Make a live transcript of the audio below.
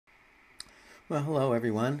Well, hello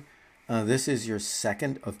everyone. This is your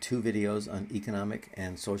second of two videos on economic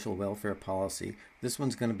and social welfare policy. This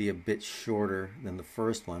one's going to be a bit shorter than the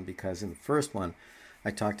first one because in the first one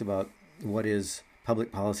I talked about what is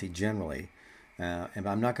public policy generally, and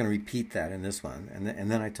I'm not going to repeat that in this one. And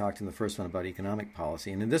then I talked in the first one about economic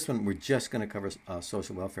policy, and in this one we're just going to cover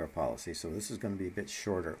social welfare policy, so this is going to be a bit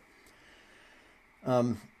shorter.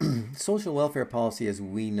 Social welfare policy as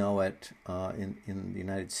we know it in the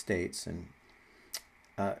United States and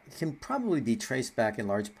can probably be traced back in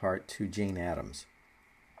large part to Jane Addams,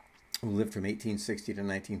 who lived from 1860 to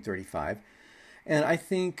 1935. And I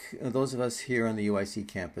think those of us here on the UIC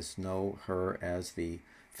campus know her as the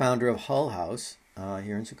founder of Hull House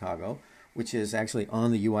here in Chicago, which is actually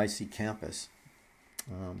on the UIC campus.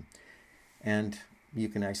 And you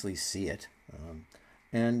can actually see it.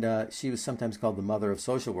 She was sometimes called the mother of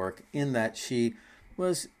social work in that she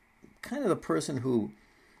was kind of the person who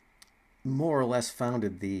more or less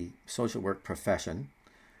founded the social work profession,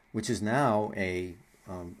 which is now a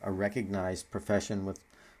recognized profession with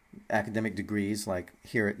academic degrees. Like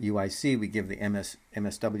here at UIC, we give the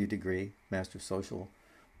MSW degree, Master of Social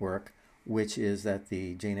Work, which is at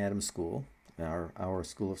the Jane Addams School. Our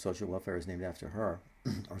School of Social Welfare is named after her,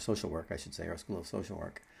 or social work, I should say, our School of Social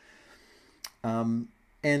Work. And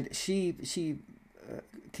she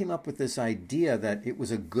came up with this idea that it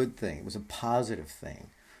was a good thing, it was a positive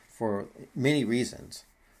thing, for many reasons,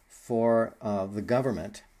 for the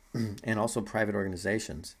government and also private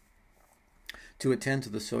organizations to attend to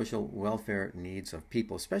the social welfare needs of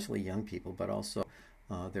people, especially young people, but also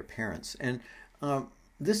their parents. And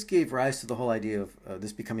this gave rise to the whole idea of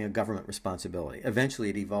this becoming a government responsibility.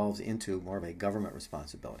 Eventually it evolves into more of a government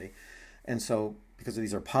responsibility. And so, because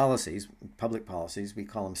these are policies, public policies, we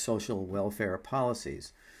call them social welfare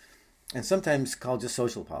policies, and sometimes called just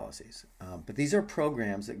social policies. But these are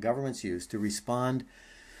programs that governments use to respond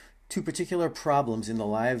to particular problems in the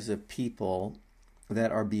lives of people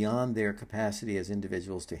that are beyond their capacity as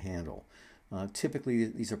individuals to handle. Typically,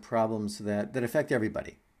 these are problems that affect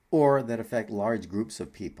everybody, or that affect large groups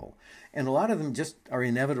of people. And a lot of them just are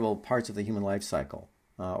inevitable parts of the human life cycle,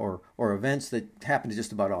 or events that happen to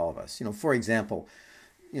just about all of us. For example,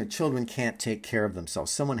 children can't take care of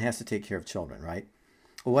themselves. Someone has to take care of children, right?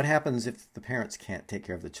 Well, what happens if the parents can't take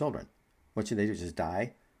care of the children? What should they do, just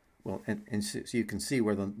die? Well, and so you can see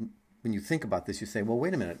where when you think about this, you say, well,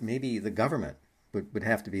 wait a minute, maybe the government would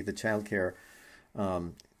have to be the child care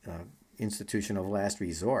institution of last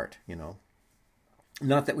resort,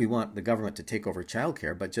 Not that we want the government to take over child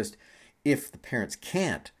care, but just if the parents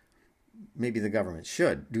can't, maybe the government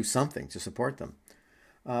should do something to support them.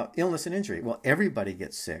 Illness and injury. Well, everybody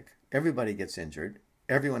gets sick. Everybody gets injured.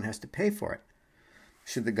 Everyone has to pay for it.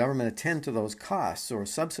 Should the government attend to those costs or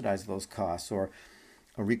subsidize those costs or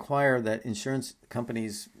require that insurance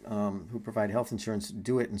companies who provide health insurance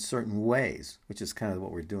do it in certain ways, which is kind of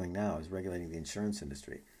what we're doing now, is regulating the insurance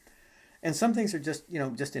industry. And some things are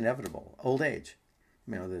just inevitable. Old age.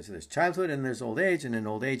 There's childhood and there's old age, and in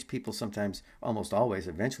old age, people sometimes, almost always,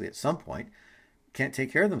 eventually at some point, can't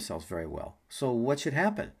take care of themselves very well. So what should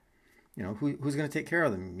happen? Who's going to take care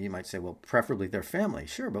of them? You might say, well, preferably their family.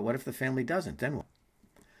 Sure, but what if the family doesn't? Then what?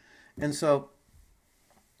 And so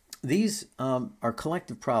these are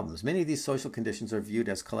collective problems. Many of these social conditions are viewed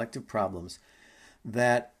as collective problems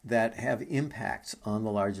that have impacts on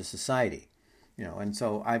the larger society. And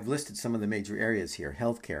so I've listed some of the major areas here: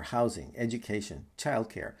 healthcare, housing, education,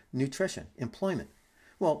 childcare, nutrition, employment.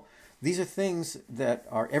 Well, these are things that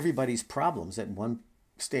are everybody's problems at one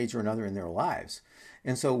stage or another in their lives.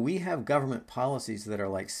 And so we have government policies that are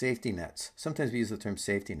like safety nets. Sometimes we use the term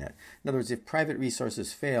safety net. In other words, if private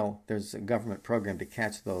resources fail, there's a government program to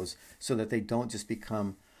catch those so that they don't just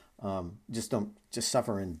become, just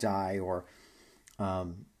suffer and die or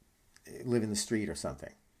live in the street or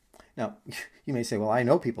something. Now, you may say, well, I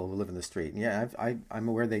know people who live in the street. And yeah, I'm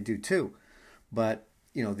aware they do too. But,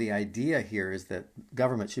 the idea here is that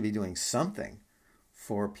government should be doing something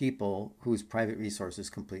for people whose private resources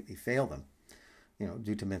completely fail them,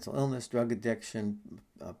 due to mental illness, drug addiction,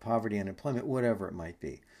 poverty, unemployment, whatever it might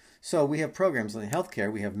be. So we have programs in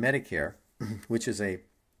healthcare. We have Medicare, which is a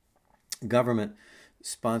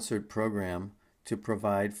government-sponsored program to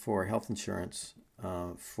provide for health insurance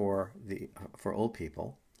for old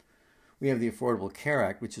people. We have the Affordable Care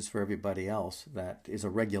Act, which is for everybody else. That is a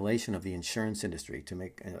regulation of the insurance industry to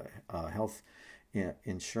make health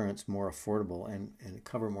insurance more affordable and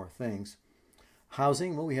cover more things.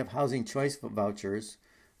 Housing, well, we have housing choice vouchers,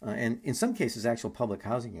 and in some cases actual public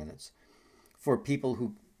housing units for people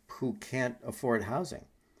who can't afford housing.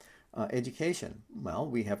 Education.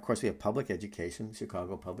 Well, of course, we have public education,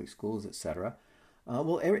 Chicago public schools, etc.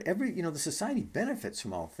 Well, the society benefits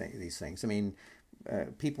from all these things. I mean,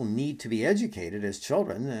 people need to be educated as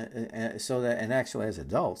children, and actually as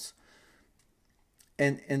adults,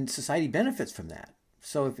 and society benefits from that.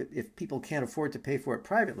 So if people can't afford to pay for it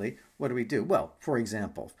privately, what do we do? Well, for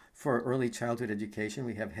example, for early childhood education,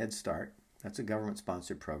 we have Head Start. That's a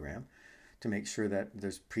government-sponsored program to make sure that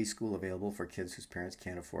there's preschool available for kids whose parents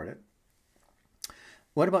can't afford it.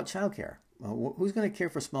 What about childcare? Well, who's going to care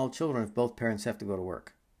for small children if both parents have to go to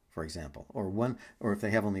work, for example, or if they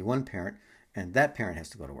have only one parent and that parent has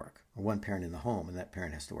to go to work, or one parent in the home and that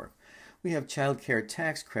parent has to work? We have childcare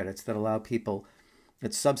tax credits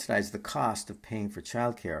that subsidize the cost of paying for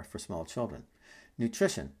childcare for small children.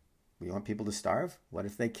 Nutrition. We want people to starve? What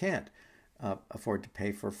if they can't afford to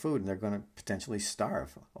pay for food and they're going to potentially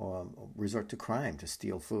starve or resort to crime to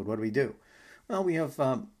steal food? What do we do? Well, we have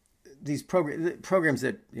these programs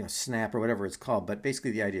that, SNAP or whatever it's called, but basically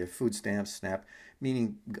the idea of food stamps, SNAP,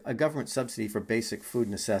 meaning a government subsidy for basic food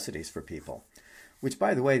necessities for people, which,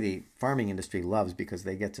 by the way, the farming industry loves because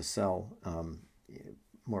they get to sell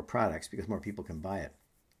more products because more people can buy it.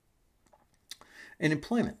 And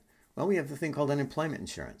employment. Well, we have the thing called unemployment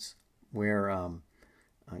insurance, where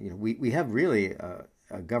we have really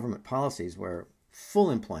government policies where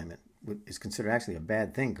full employment is considered actually a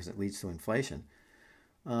bad thing because it leads to inflation.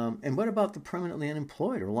 And what about the permanently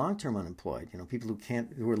unemployed or long-term unemployed? People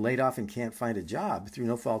who are laid off and can't find a job through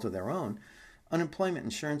no fault of their own. Unemployment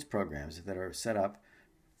insurance programs that are set up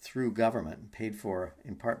through government, paid for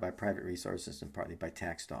in part by private resources and partly by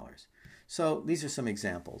tax dollars. So these are some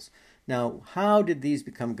examples. Now, how did these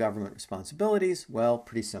become government responsibilities? Well,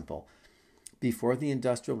 pretty simple. Before the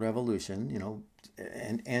Industrial Revolution,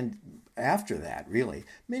 and after that, really,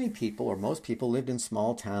 many people or most people lived in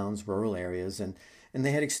small towns, rural areas, and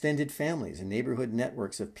they had extended families and neighborhood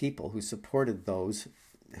networks of people who supported those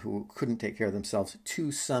who couldn't take care of themselves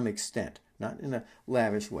to some extent, not in a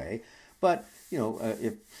lavish way, but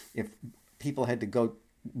if people had to go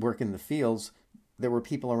work in the fields, there were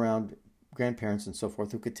people around, grandparents and so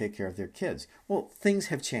forth, who could take care of their kids. Well, things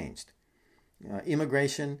have changed.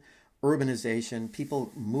 Immigration, urbanization,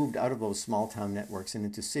 people moved out of those small town networks and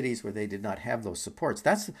into cities where they did not have those supports.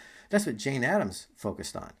 That's what Jane Addams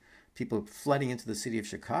focused on. People flooding into the city of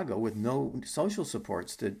Chicago with no social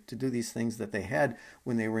supports to do these things that they had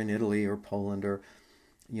when they were in Italy or Poland or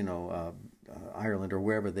Ireland or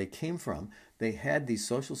wherever they came from. They had these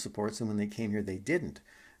social supports, and when they came here, they didn't.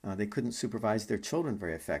 They couldn't supervise their children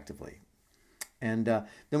very effectively. And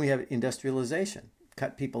then we have industrialization.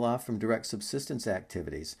 Cut people off from direct subsistence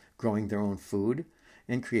activities, growing their own food,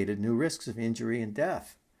 and created new risks of injury and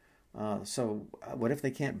death. So what if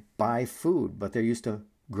they can't buy food, but they're used to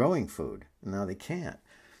growing food, and now they can't?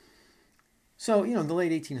 So, in the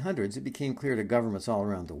late 1800s, it became clear to governments all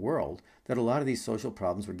around the world that a lot of these social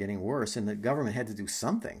problems were getting worse and that government had to do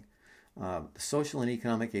something. The social and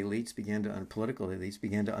economic elites and political elites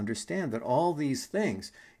began to understand that all these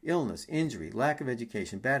things, illness, injury, lack of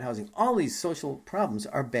education, bad housing, all these social problems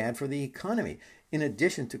are bad for the economy, in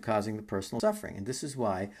addition to causing the personal suffering. And this is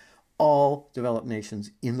why all developed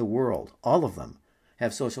nations in the world, all of them,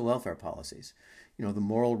 have social welfare policies. The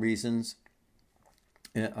moral reasons.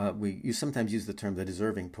 You sometimes use the term the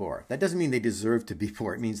deserving poor. That doesn't mean they deserve to be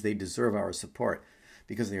poor. It means they deserve our support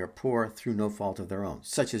because they are poor through no fault of their own,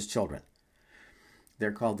 such as children.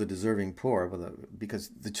 They're called the deserving poor because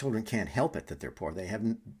the children can't help it that they're poor.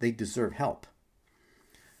 They deserve help.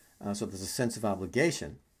 So there's a sense of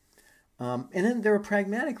obligation. And then there are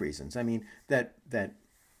pragmatic reasons. I mean, that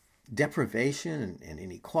deprivation and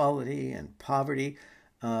inequality and poverty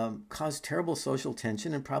cause terrible social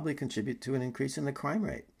tension and probably contribute to an increase in the crime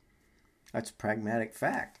rate. That's a pragmatic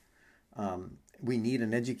fact. We need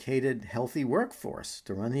an educated, healthy workforce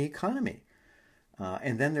to run the economy.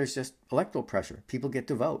 And then there's just electoral pressure. People get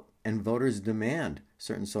to vote, and voters demand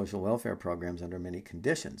certain social welfare programs under many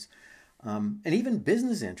conditions. And even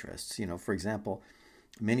business interests. For example,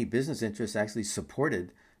 many business interests actually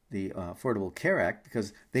supported the Affordable Care Act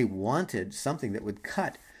because they wanted something that would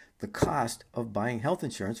cut the cost of buying health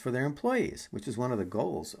insurance for their employees, which is one of the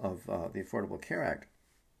goals of the Affordable Care Act.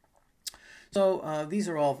 So these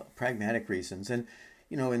are all pragmatic reasons. And,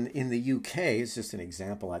 in the UK, it's just an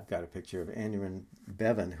example. I've got a picture of Aneurin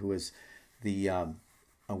Bevan, who is a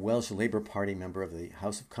Welsh Labour Party member of the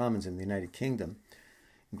House of Commons in the United Kingdom,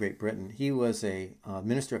 in Great Britain. He was a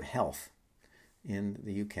Minister of Health in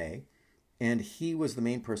the UK, and he was the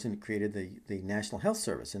main person who created the National Health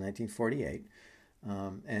Service in 1948.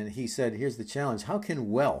 And he said, here's the challenge. How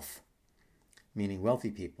can wealth, meaning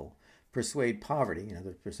wealthy people, persuade poverty,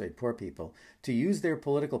 to persuade poor people, to use their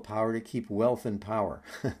political power to keep wealth in power.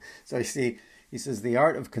 So you see, he says the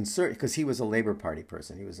art of because he was a Labor Party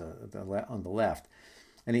person, he was on the left,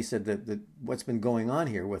 and he said that what's been going on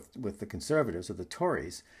here with the conservatives or the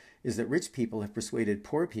Tories is that rich people have persuaded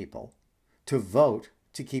poor people to vote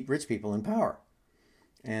to keep rich people in power.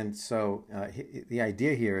 And so the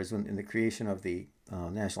idea here is in the creation of the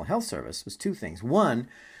National Health Service was two things. One,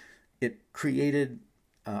 it created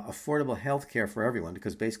affordable health care for everyone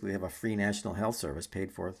because basically they have a free national health service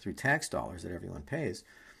paid for through tax dollars that everyone pays.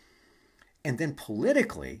 And then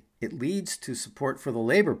politically, it leads to support for the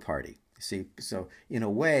Labor Party. See, so in a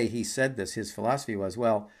way, he said this, his philosophy was,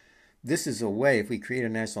 well, this is a way, if we create a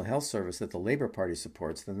national health service that the Labor Party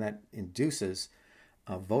supports, then that induces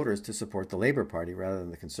voters to support the Labor Party rather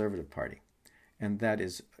than the Conservative Party. And that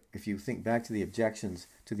is, if you think back to the objections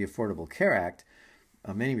to the Affordable Care Act,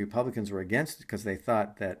 many Republicans were against it because they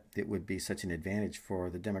thought that it would be such an advantage for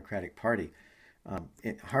the Democratic Party.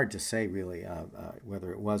 Hard to say really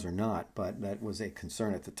whether it was or not, but that was a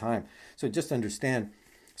concern at the time. So just understand,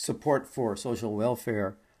 support for social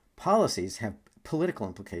welfare policies have political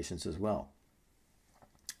implications as well.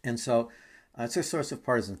 And so it's a source of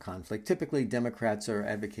partisan conflict. Typically, Democrats are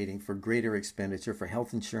advocating for greater expenditure for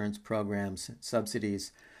health insurance programs,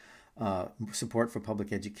 subsidies, support for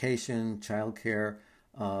public education, childcare,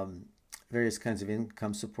 various kinds of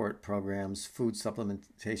income support programs, food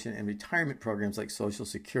supplementation, and retirement programs like Social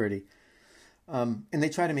Security. And they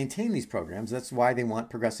try to maintain these programs. That's why they want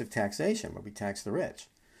progressive taxation, where we tax the rich.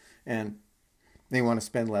 And they want to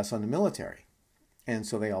spend less on the military. And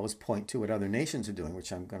so they always point to what other nations are doing,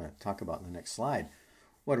 which I'm going to talk about in the next slide.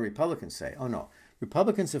 What do Republicans say? Oh, no.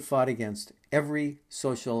 Republicans have fought against every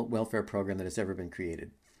social welfare program that has ever been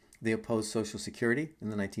created. They opposed Social Security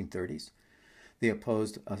in the 1930s. They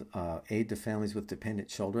opposed aid to families with dependent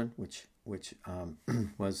children, which was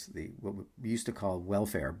what we used to call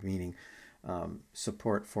welfare, meaning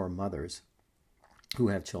support for mothers who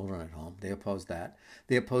have children at home. They opposed that.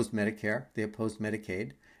 They opposed Medicare. They opposed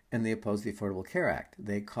Medicaid. And they oppose the Affordable Care Act.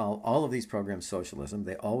 They call all of these programs socialism.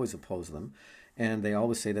 They always oppose them. And they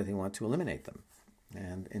always say that they want to eliminate them.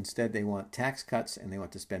 And instead they want tax cuts and they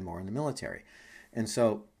want to spend more in the military. And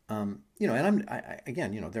so, there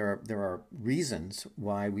are reasons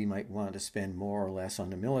why we might want to spend more or less on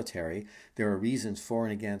the military. There are reasons for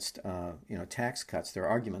and against, tax cuts. There are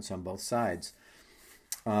arguments on both sides.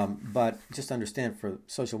 But just understand for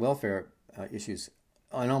social welfare issues,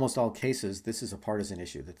 in almost all cases, this is a partisan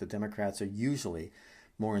issue, that the Democrats are usually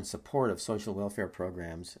more in support of social welfare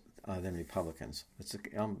programs than Republicans. It's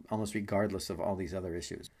almost regardless of all these other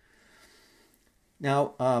issues.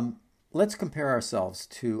 Now, let's compare ourselves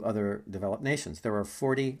to other developed nations. There are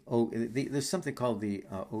there's something called the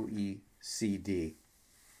OECD,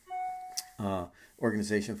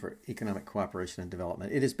 Organization for Economic Cooperation and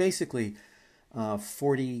Development. It is basically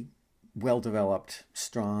 40 well-developed,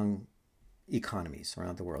 strong economies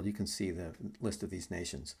around the world. You can see the list of these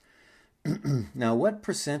nations. Now, what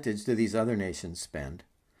percentage do these other nations spend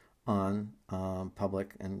on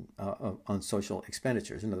public and on social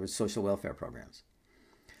expenditures? In other words, social welfare programs.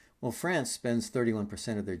 Well, France spends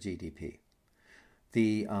 31% of their GDP.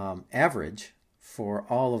 The average for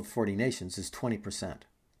all of 40 nations is 20%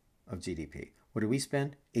 of GDP. What do we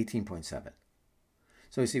spend? 18.7.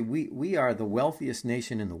 So you see, we are the wealthiest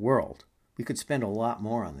nation in the world. We could spend a lot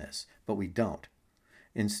more on this, but we don't.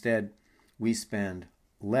 Instead, we spend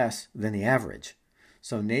less than the average.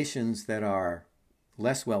 So nations that are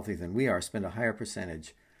less wealthy than we are spend a higher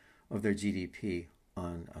percentage of their GDP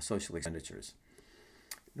on social expenditures.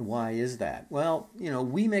 Why is that? Well,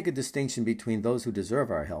 we make a distinction between those who deserve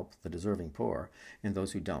our help, the deserving poor, and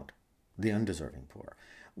those who don't, the undeserving poor.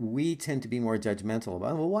 We tend to be more judgmental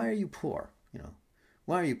about, well, why are you poor?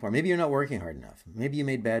 Why are you poor? Maybe you're not working hard enough. Maybe you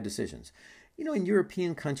made bad decisions. In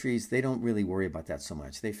European countries, they don't really worry about that so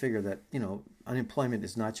much. They figure that, unemployment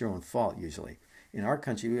is not your own fault usually. In our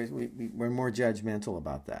country, we're more judgmental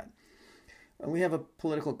about that. We have a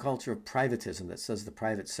political culture of privatism that says the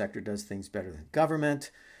private sector does things better than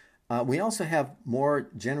government. We also have more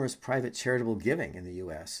generous private charitable giving in the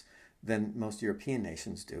U.S. than most European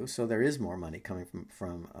nations do. So there is more money coming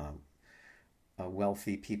from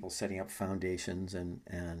wealthy people setting up foundations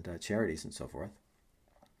and charities and so forth.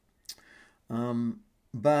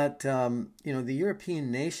 But the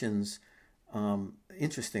European nations,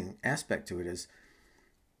 interesting aspect to it is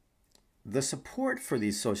the support for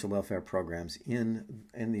these social welfare programs in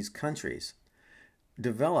these countries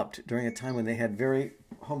developed during a time when they had very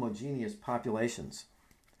homogeneous populations.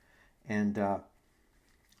 And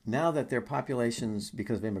now that their populations,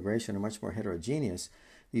 because of immigration, are much more heterogeneous,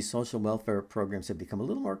 these social welfare programs have become a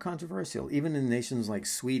little more controversial, even in nations like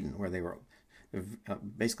Sweden, where they were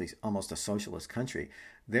basically almost a socialist country.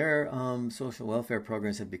 Their social welfare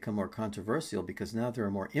programs have become more controversial because now there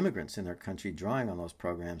are more immigrants in their country drawing on those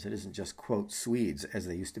programs. It isn't just, quote, Swedes, as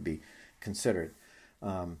they used to be considered.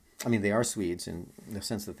 I mean, they are Swedes in the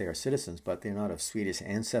sense that they are citizens, but they're not of Swedish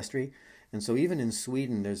ancestry. And so even in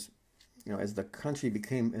Sweden, there's, as the country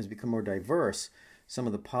has become more diverse, some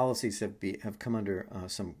of the policies have come under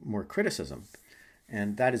some more criticism.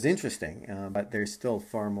 And that is interesting, but they're still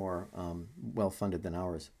far more well-funded than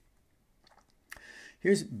ours.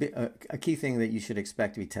 Here's a key thing that you should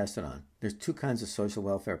expect to be tested on. There's two kinds of social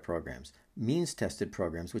welfare programs. Means-tested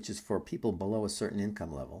programs, which is for people below a certain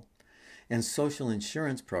income level, and social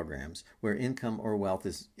insurance programs where income or wealth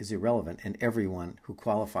is irrelevant and everyone who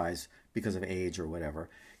qualifies because of age or whatever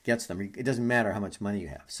gets them. It doesn't matter how much money you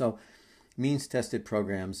have. So means-tested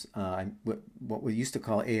programs, what we used to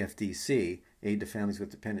call AFDC, Aid to Families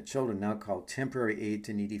with Dependent Children, now called Temporary Aid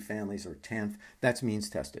to Needy Families, or TANF, that's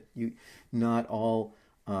means-tested. Not all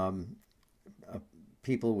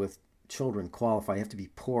people with children qualify. You have to be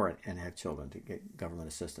poor and have children to get government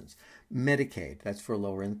assistance. Medicaid, that's for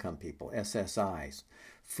lower income people. SSIs,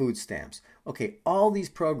 food stamps. Okay, all these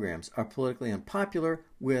programs are politically unpopular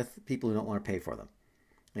with people who don't want to pay for them.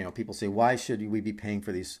 People say, why should we be paying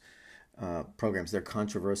for these programs? They're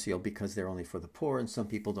controversial because they're only for the poor, and some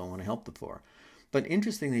people don't want to help the poor. But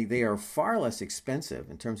interestingly, they are far less expensive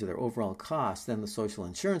in terms of their overall cost than the social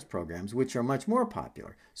insurance programs, which are much more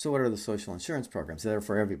popular. So what are the social insurance programs? They're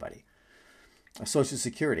for everybody. Social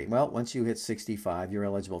Security. Well, once you hit 65, you're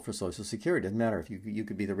eligible for Social Security. Doesn't matter if you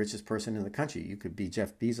could be the richest person in the country. You could be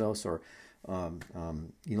Jeff Bezos or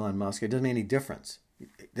Elon Musk. It doesn't make any difference.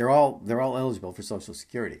 They're all eligible for Social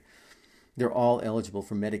Security. They're all eligible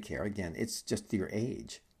for Medicare. Again, it's just your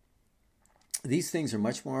age. These things are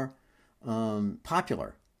much more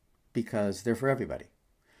popular because they're for everybody.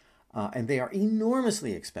 And they are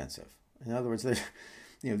enormously expensive. In other words,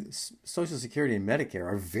 Social Security and Medicare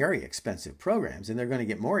are very expensive programs, and they're going to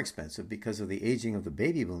get more expensive because of the aging of the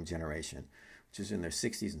baby boom generation, which is in their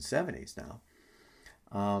 60s and 70s now.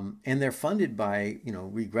 And they're funded by,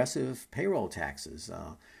 regressive payroll taxes,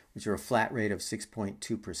 which are a flat rate of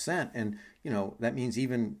 6.2%. And, that means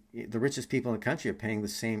even the richest people in the country are paying the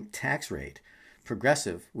same tax rate.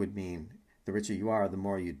 Progressive would mean the richer you are, the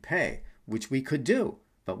more you'd pay, which we could do,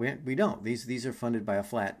 but we don't. These are funded by a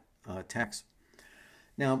flat tax.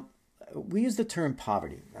 Now, we use the term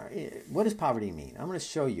poverty. What does poverty mean? I'm going to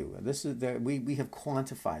show you. This is we have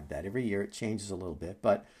quantified that. Every year it changes a little bit,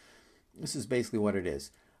 but this is basically what it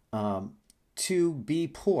is. To be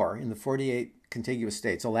poor in the 48 contiguous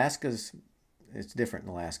states, it's different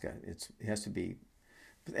in Alaska. It has to be,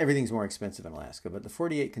 everything's more expensive in Alaska, but the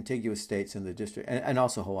 48 contiguous states and the district, and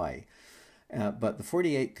also Hawaii, but the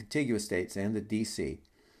 48 contiguous states and the DC,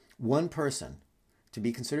 one person to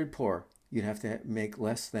be considered poor, you'd have to make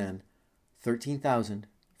less than $13,590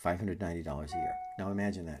 a year. Now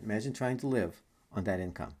imagine that. Imagine trying to live on that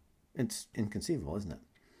income. It's inconceivable, isn't it?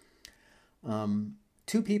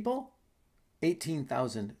 Two people,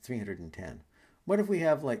 18,310. What if we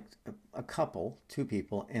have like a couple, two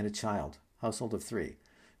people, and a child, household of three?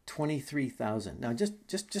 23,000. Now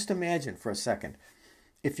just imagine for a second.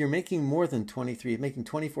 If you're making more than making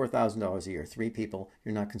 $24,000 a year, three people,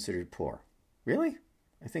 you're not considered poor. Really?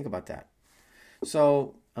 I think about that.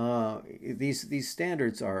 So these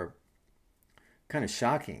standards are kind of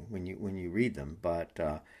shocking when you read them. But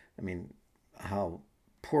I mean, how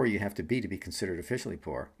poor you have to be considered officially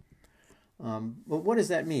poor. But what does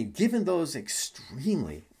that mean? Given those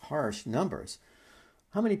extremely harsh numbers,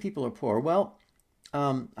 how many people are poor? Well,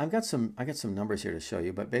 I got some numbers here to show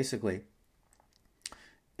you. But basically,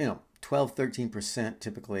 12, 13%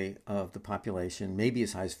 typically of the population, maybe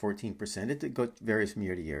as high as 14%. It varies from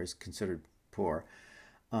year to year, is considered poor.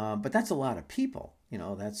 But that's a lot of people.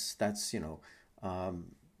 That's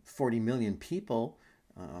 40 million people,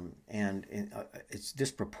 and it's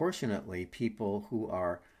disproportionately people who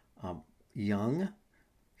are young,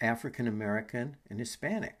 African American, and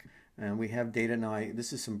Hispanic. And we have data now.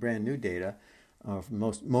 This is some brand new data,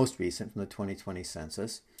 most recent from the 2020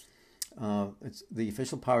 census. The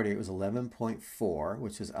official poverty rate was 11.4,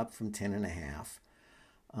 which was up from 10.5.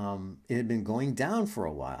 It had been going down for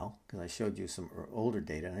a while because I showed you some older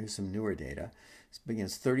data and I have some newer data. It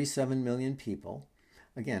begins 37 million people.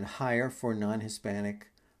 Again, higher for non-Hispanic,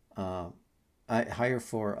 higher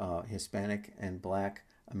for Hispanic and Black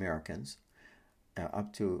Americans,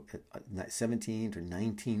 up to 17 to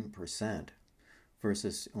 19%,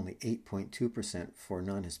 versus only 8.2% for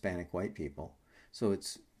non-Hispanic white people. So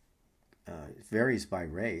it's it varies by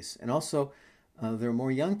race. And also, there are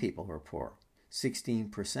more young people who are poor,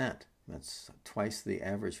 16%. That's twice the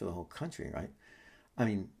average for the whole country, right? I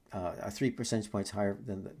mean, 3 percentage points higher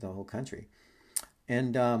than the whole country.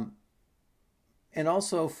 And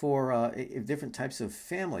also for different types of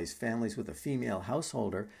families with a female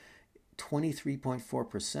householder,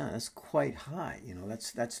 23.4%. That's quite high. You know,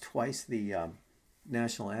 that's twice the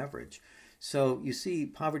national average. So you see,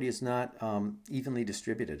 poverty is not evenly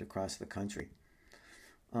distributed across the country.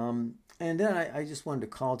 And then I just wanted to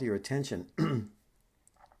call to your attention.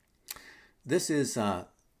 This is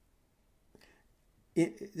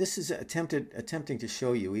attempting to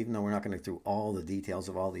show you, even though we're not going to go through all the details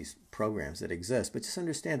of all these programs that exist, but just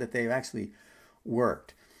understand that they've actually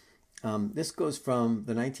worked. This goes from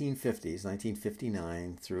the 1950s,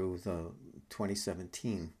 1959, through the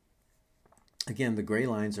 2017. Again, the gray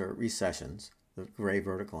lines are recessions. The gray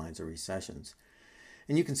vertical lines are recessions.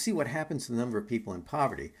 And you can see what happens to the number of people in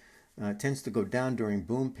poverty. It tends to go down during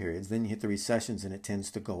boom periods. Then you hit the recessions and it tends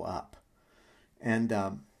to go up. And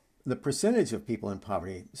the percentage of people in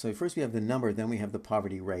poverty, so first we have the number, then we have the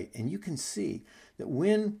poverty rate. And you can see that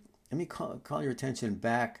when, let me call your attention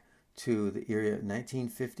back to the era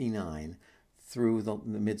 1959 through the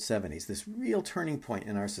mid-70s, this real turning point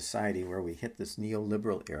in our society where we hit this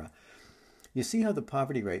neoliberal era. You see how the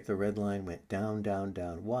poverty rate, the red line, went down, down,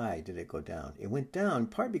 down. Why did it go down? It went down in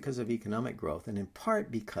part because of economic growth and in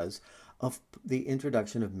part because of the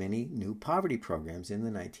introduction of many new poverty programs in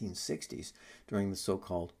the 1960s during the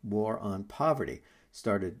so-called War on Poverty,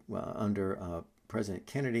 started under President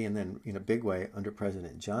Kennedy and then in a big way under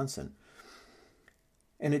President Johnson.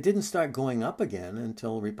 And it didn't start going up again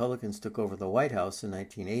until Republicans took over the White House in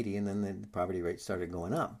 1980, and then the poverty rate started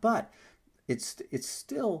going up. But it's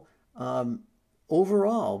still,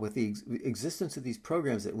 overall, with the existence of these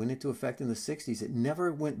programs that went into effect in the 60s, it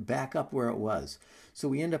never went back up where it was. So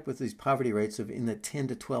we end up with these poverty rates of in the 10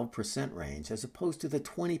 to 12% range, as opposed to the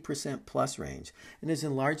 20% plus range. And it's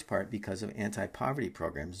in large part because of anti-poverty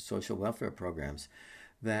programs, social welfare programs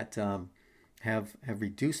that have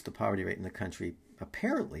reduced the poverty rate in the country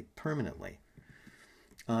apparently permanently.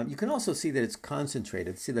 You can also see that it's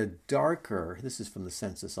concentrated. See, the darker, this is from the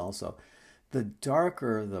census also, the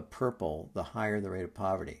darker the purple, the higher the rate of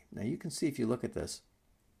poverty. Now you can see if you look at this,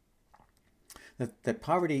 that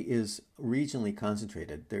poverty is regionally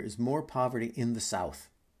concentrated. There is more poverty in the South.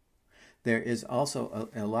 There is also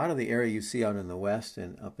a lot of the area you see out in the West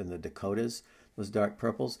and up in the Dakotas, those dark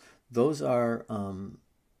purples, those are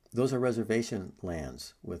reservation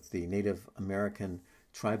lands with the Native American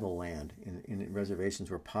tribal land in reservations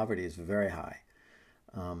where poverty is very high.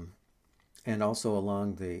 And also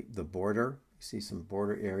along the border, you see some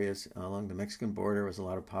border areas. Along the Mexican border was a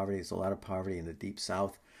lot of poverty. There's a lot of poverty in the deep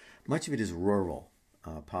South. Much of it is rural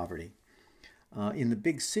poverty. In the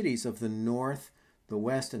big cities of the North, the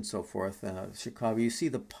West, and so forth, Chicago, you see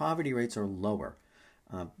the poverty rates are lower.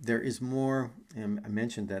 There is more, I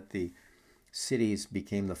mentioned that the cities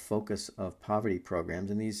became the focus of poverty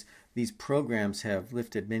programs, and these programs have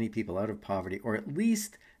lifted many people out of poverty, or at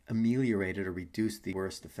least ameliorated or reduced the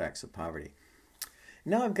worst effects of poverty.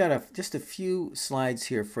 Now I've got just a few slides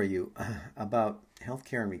here for you about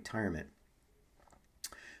healthcare and retirement.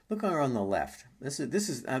 Look on the left.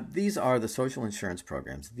 These are the social insurance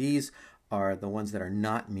programs. These are the ones that are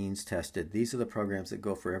not means tested. These are the programs that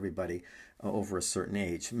go for everybody over a certain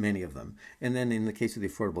age, many of them. And then in the case of the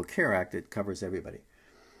Affordable Care Act, it covers everybody.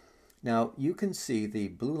 Now, you can see the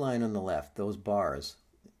blue line on the left, those bars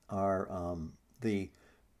are the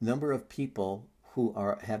number of people who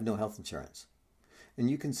have no health insurance. And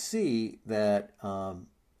you can see that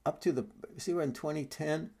up to we're in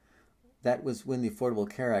 2010, that was when the Affordable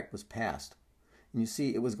Care Act was passed. And you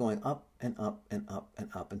see it was going up and up and up and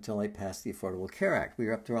up until they passed the Affordable Care Act. We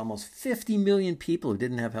were up to almost 50 million people who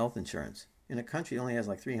didn't have health insurance in a country that only has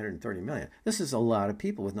like 330 million. This is a lot of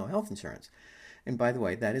people with no health insurance. And by the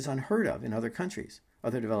way, that is unheard of in other countries,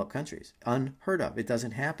 other developed countries. Unheard of. It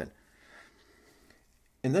doesn't happen.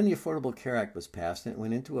 And then the Affordable Care Act was passed and it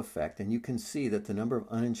went into effect. And you can see that the number of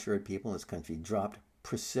uninsured people in this country dropped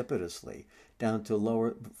precipitously down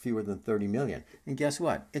to fewer than 30 million. And guess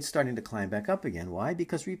what? It's starting to climb back up again. Why?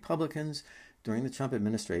 Because Republicans during the Trump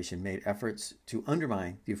administration made efforts to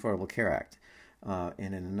undermine the Affordable Care Act.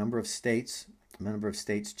 And in a number of states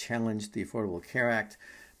challenged the Affordable Care Act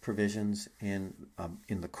provisions in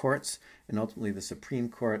the courts, and ultimately the Supreme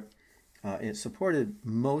Court. It supported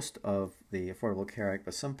most of the Affordable Care Act,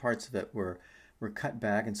 but some parts of it were cut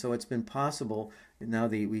back, and so it's been possible. Now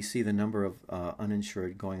we see the number of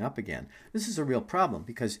uninsured going up again. This is a real problem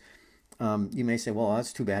because You may say, well,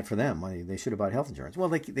 that's too bad for them. They should have bought health insurance. Well,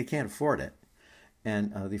 they can't afford it.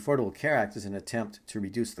 And the Affordable Care Act is an attempt to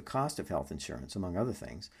reduce the cost of health insurance, among other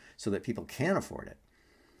things, so that people can afford it.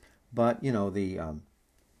 But, you know,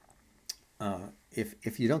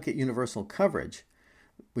 if you don't get universal coverage,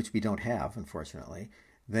 which we don't have, unfortunately,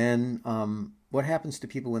 then what happens to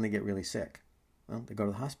people when they get really sick? Well, they go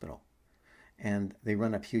to the hospital. And they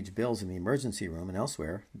run up huge bills in the emergency room and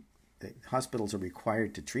elsewhere. The hospitals are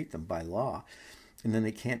required to treat them by law, and then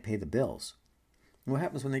they can't pay the bills. And what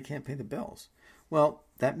happens when they can't pay the bills? Well,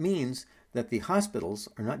 that means that the hospitals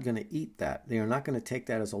are not going to eat that. They are not going to take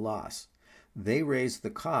that as a loss. They raise the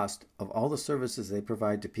cost of all the services they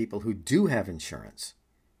provide to people who do have insurance.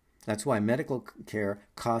 That's why medical care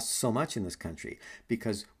costs so much in this country,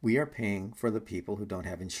 because we are paying for the people who don't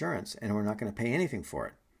have insurance, and we're not going to pay anything for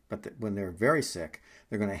it. But when they're very sick,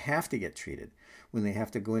 they're going to have to get treated. When they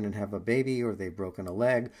have to go in and have a baby, or they've broken a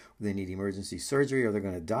leg, or they need emergency surgery, or they're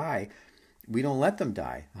going to die, we don't let them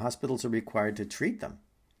die. Hospitals are required to treat them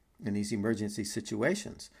in these emergency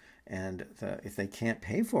situations. And if they can't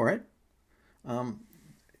pay for it,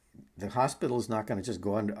 the hospital is not going to just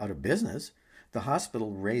go out of business. The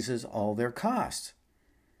hospital raises all their costs,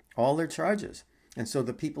 all their charges. And so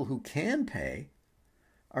the people who can pay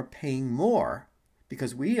are paying more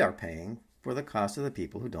because we are paying for the cost of the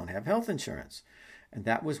people who don't have health insurance. And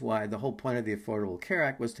that was why the whole point of the Affordable Care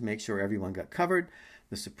Act was to make sure everyone got covered.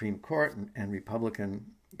 The Supreme Court and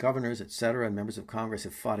Republican governors, etc., and members of Congress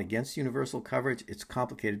have fought against universal coverage. It's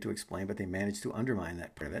complicated to explain, but they managed to undermine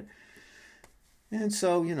that part of it. And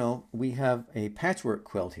so, you know, we have a patchwork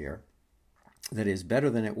quilt here that is better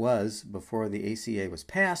than it was before the ACA was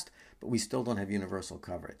passed, but we still don't have universal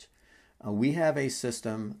coverage. We have a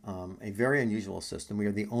system, a very unusual system. We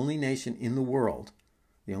are the only nation in the world,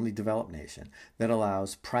 the only developed nation, that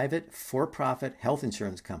allows private for-profit health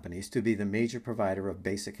insurance companies to be the major provider of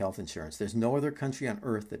basic health insurance. There's no other country on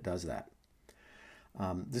earth that does that.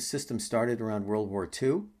 This system started around World War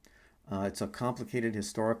II. It's a complicated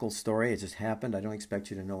historical story. It just happened. I don't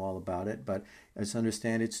expect you to know all about it, but just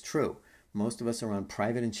understand it's true. Most of us are on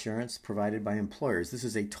private insurance provided by employers. This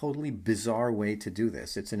is a totally bizarre way to do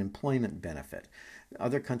this. It's an employment benefit.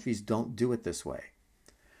 Other countries don't do it this way.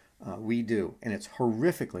 We do, and it's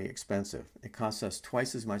horrifically expensive. It costs us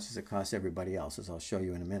twice as much as it costs everybody else, as I'll show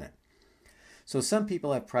you in a minute. So some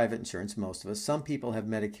people have private insurance, most of us. Some people have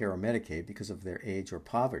Medicare or Medicaid because of their age or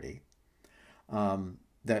poverty.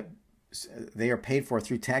 That they are paid for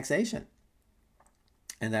through taxation.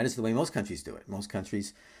 And that is the way most countries do it. Most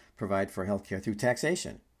countries provide for health care through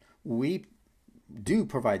taxation. We do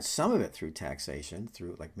provide some of it through taxation,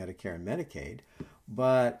 through like Medicare and Medicaid,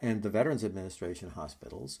 and the Veterans Administration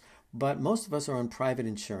hospitals, but most of us are on private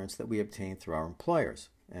insurance that we obtain through our employers.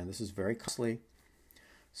 And this is very costly.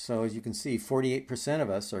 So as you can see, 48% of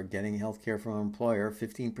us are getting health care from our employer,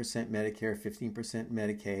 15% Medicare, 15%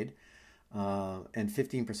 Medicaid, and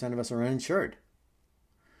 15% of us are uninsured.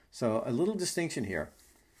 So a little distinction here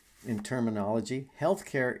in terminology.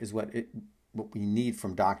 Healthcare is what we need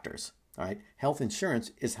from doctors. All right? Health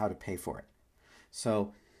insurance is how to pay for it.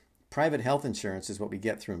 So private health insurance is what we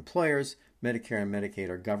get through employers. Medicare and Medicaid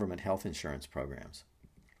are government health insurance programs.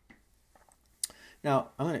 Now,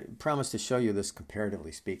 I'm going to promise to show you this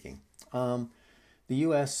comparatively speaking. The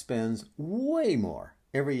U.S. spends way more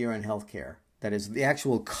every year on healthcare, that is the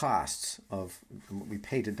actual costs of what we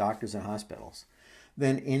pay to doctors and hospitals,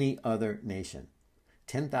 than any other nation.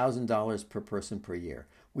 $10,000 per person per year.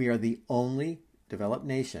 We are the only developed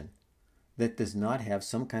nation that does not have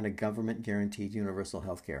some kind of government guaranteed universal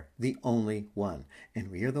health care. The only one. And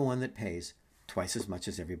we are the one that pays twice as much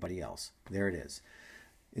as everybody else. There it is.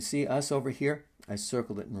 You see us over here? I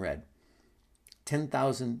circled it in red.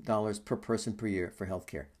 $10,000 per person per year for health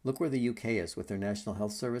care. Look where the UK is with their National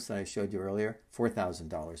Health Service that I showed you earlier.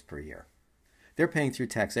 $4,000 per year. They're paying through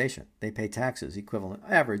taxation. They pay taxes equivalent,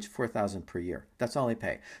 average $4,000 per year. That's all they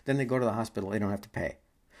pay. Then they go to the hospital. They don't have to pay.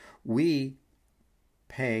 We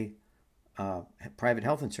pay private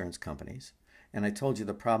health insurance companies. And I told you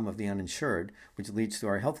the problem of the uninsured, which leads to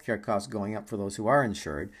our health care costs going up for those who are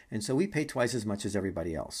insured. And so we pay twice as much as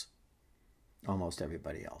everybody else, almost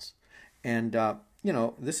everybody else. And, you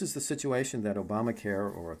know, this is the situation that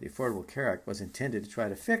Obamacare or the Affordable Care Act was intended to try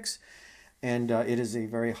to fix. And it is a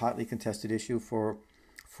very hotly contested issue for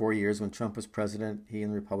 4 years. When Trump was president, he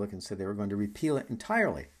and the Republicans said they were going to repeal it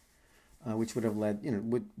entirely, which would have led, you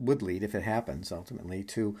know, would lead, if it happens ultimately,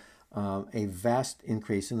 to a vast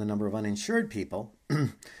increase in the number of uninsured people,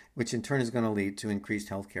 which in turn is going to lead to increased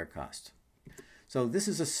health care costs. So this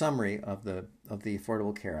is a summary of the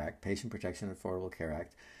Affordable Care Act, Patient Protection and Affordable Care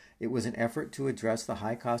Act. It was an effort to address the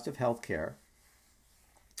high cost of health care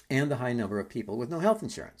and the high number of people with no health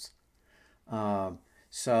insurance.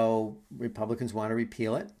 So Republicans want to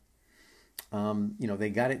repeal it. They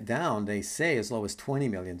got it down, they say, as low as 20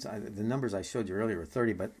 million. The numbers I showed you earlier were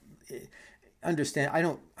 30, but understand,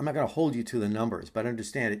 I'm not going to hold you to the numbers, but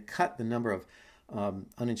understand it cut the number of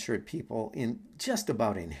uninsured people in just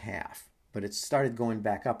about in half, but it started going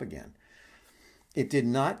back up again. It did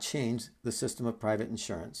not change the system of private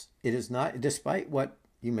insurance. It is not, despite what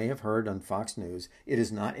you may have heard on Fox News, it is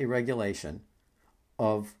not a regulation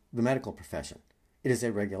of the medical profession. It is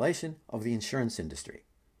a regulation of the insurance industry.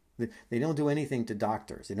 They don't do anything to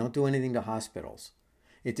doctors. They don't do anything to hospitals.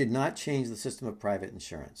 It did not change the system of private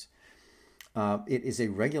insurance. It is a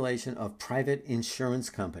regulation of private insurance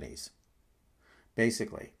companies.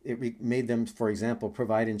 Basically, it made them, for example,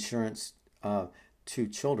 provide insurance to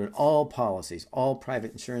children. All policies, all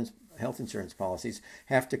private insurance, health insurance policies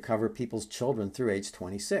have to cover people's children through age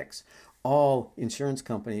 26. All insurance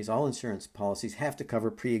companies, all insurance policies have to cover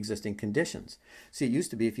pre-existing conditions. See, it used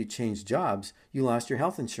to be if you changed jobs, you lost your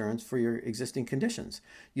health insurance for your existing conditions.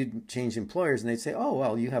 You'd change employers and they'd say, oh,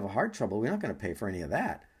 well, you have a heart trouble. We're not going to pay for any of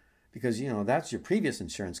that because, that's your previous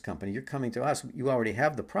insurance company. You're coming to us. You already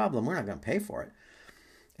have the problem. We're not going to pay for it.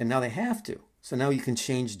 And now they have to. So now you can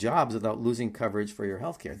change jobs without losing coverage for your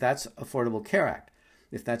health care. That's Affordable Care Act.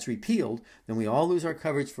 If that's repealed, then we all lose our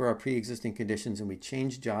coverage for our pre-existing conditions and we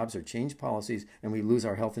change jobs or change policies and we lose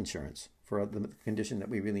our health insurance for the condition that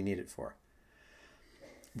we really need it for.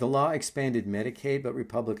 The law expanded Medicaid, but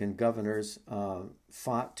Republican governors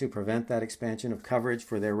fought to prevent that expansion of coverage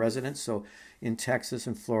for their residents. So in Texas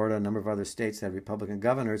and Florida, a number of other states that had Republican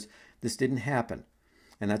governors, this didn't happen.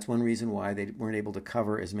 And that's one reason why they weren't able to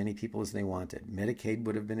cover as many people as they wanted. Medicaid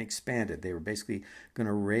would have been expanded. They were basically going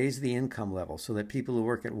to raise the income level so that people who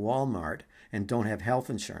work at Walmart and don't have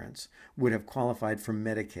health insurance would have qualified for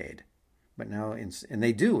Medicaid. But now, and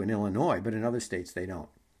they do in Illinois, but in other states they don't.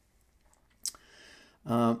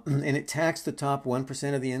 And it taxed the top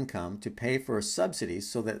 1% of the income to pay for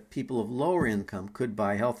subsidies so that people of lower income could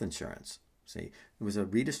buy health insurance. See, it was a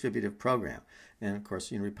redistributive program. And of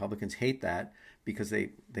course, Republicans hate that because they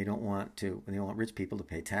don't want rich people to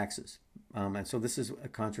pay taxes. And so this is a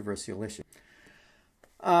controversial issue.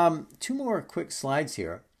 Two more quick slides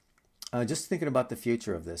here. Just thinking about the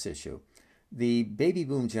future of this issue. The baby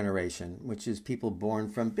boom generation, which is people born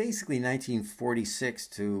from basically 1946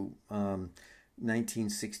 to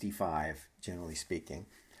 1965, generally speaking.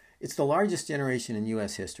 It's the largest generation in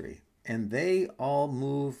U.S. history. And they all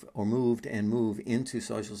moved into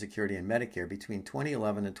Social Security and Medicare between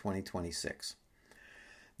 2011 and 2026.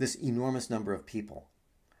 This enormous number of people.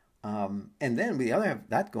 And then we have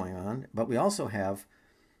that going on, but we also have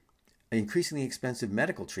increasingly expensive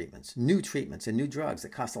medical treatments and new drugs that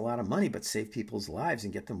cost a lot of money but save people's lives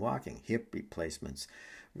and get them walking. Hip replacements,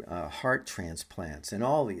 heart transplants, and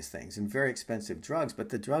all these things, and very expensive drugs. But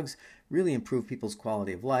the drugs really improve people's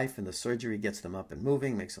quality of life, and the surgery gets them up and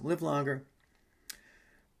moving, makes them live longer.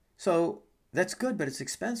 So that's good, but it's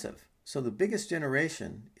expensive. So the biggest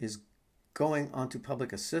generation is going onto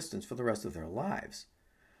public assistance for the rest of their lives.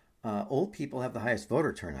 Old people have the highest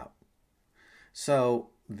voter turnout.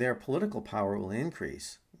 So their political power will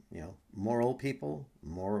increase. More old people,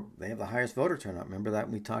 they have the highest voter turnout. Remember that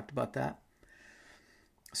when we talked about that?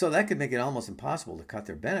 So that could make it almost impossible to cut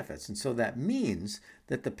their benefits. And so that means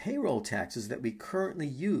that the payroll taxes that we currently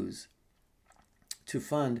use to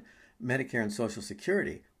fund Medicare and Social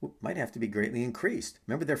Security might have to be greatly increased.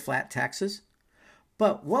 Remember their flat taxes?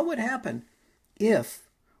 But what would happen if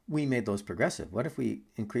we made those progressive? What if we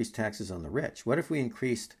increased taxes on the rich? What if we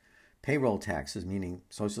increased payroll taxes, meaning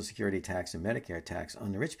Social Security tax and Medicare tax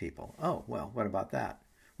on the rich people? Oh, well, what about that?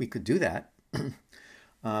 We could do that. In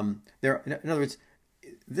other words,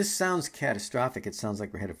 this sounds catastrophic. It sounds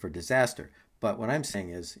like we're headed for disaster. But what I'm saying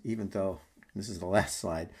is, even though this is the last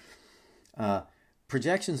slide,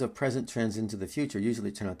 projections of present trends into the future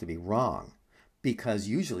usually turn out to be wrong because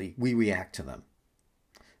usually we react to them.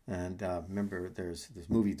 And remember, there's this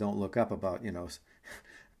movie, Don't Look Up, about,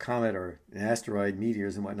 comet or an asteroid,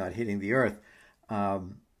 meteors and whatnot hitting the Earth.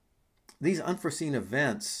 These unforeseen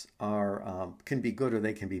events can be good or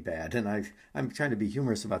they can be bad. And I'm trying to be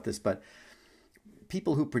humorous about this, but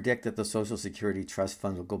people who predict that the Social Security Trust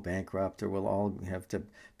Fund will go bankrupt or we'll all have to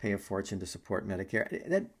pay a fortune to support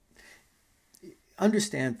Medicare,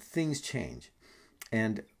 understand things change.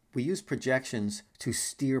 And we use projections to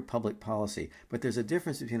steer public policy, but there's a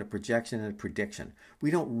difference between a projection and a prediction.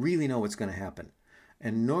 We don't really know what's going to happen.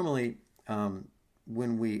 And normally,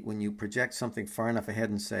 when you project something far enough ahead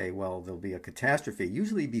and say, well, there'll be a catastrophe,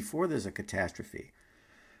 usually before there's a catastrophe,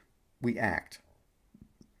 we act.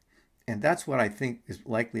 And that's what I think is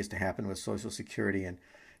likely to happen with Social Security and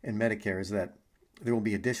Medicare, is that there will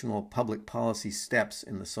be additional public policy steps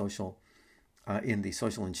in the social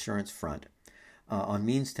insurance front. On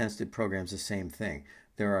means-tested programs, the same thing.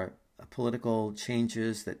 There are political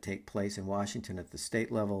changes that take place in Washington at the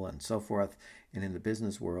state level and so forth, and in the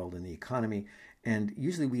business world and the economy. And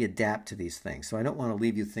usually we adapt to these things. So I don't want to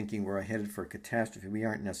leave you thinking we're headed for a catastrophe. We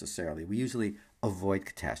aren't necessarily. We usually avoid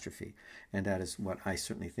catastrophe. And that is what I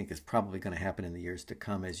certainly think is probably going to happen in the years to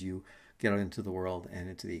come as you get out into the world and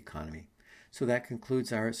into the economy. So that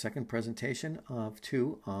concludes our second presentation of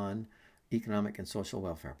 2 on economic and social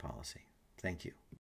welfare policy. Thank you.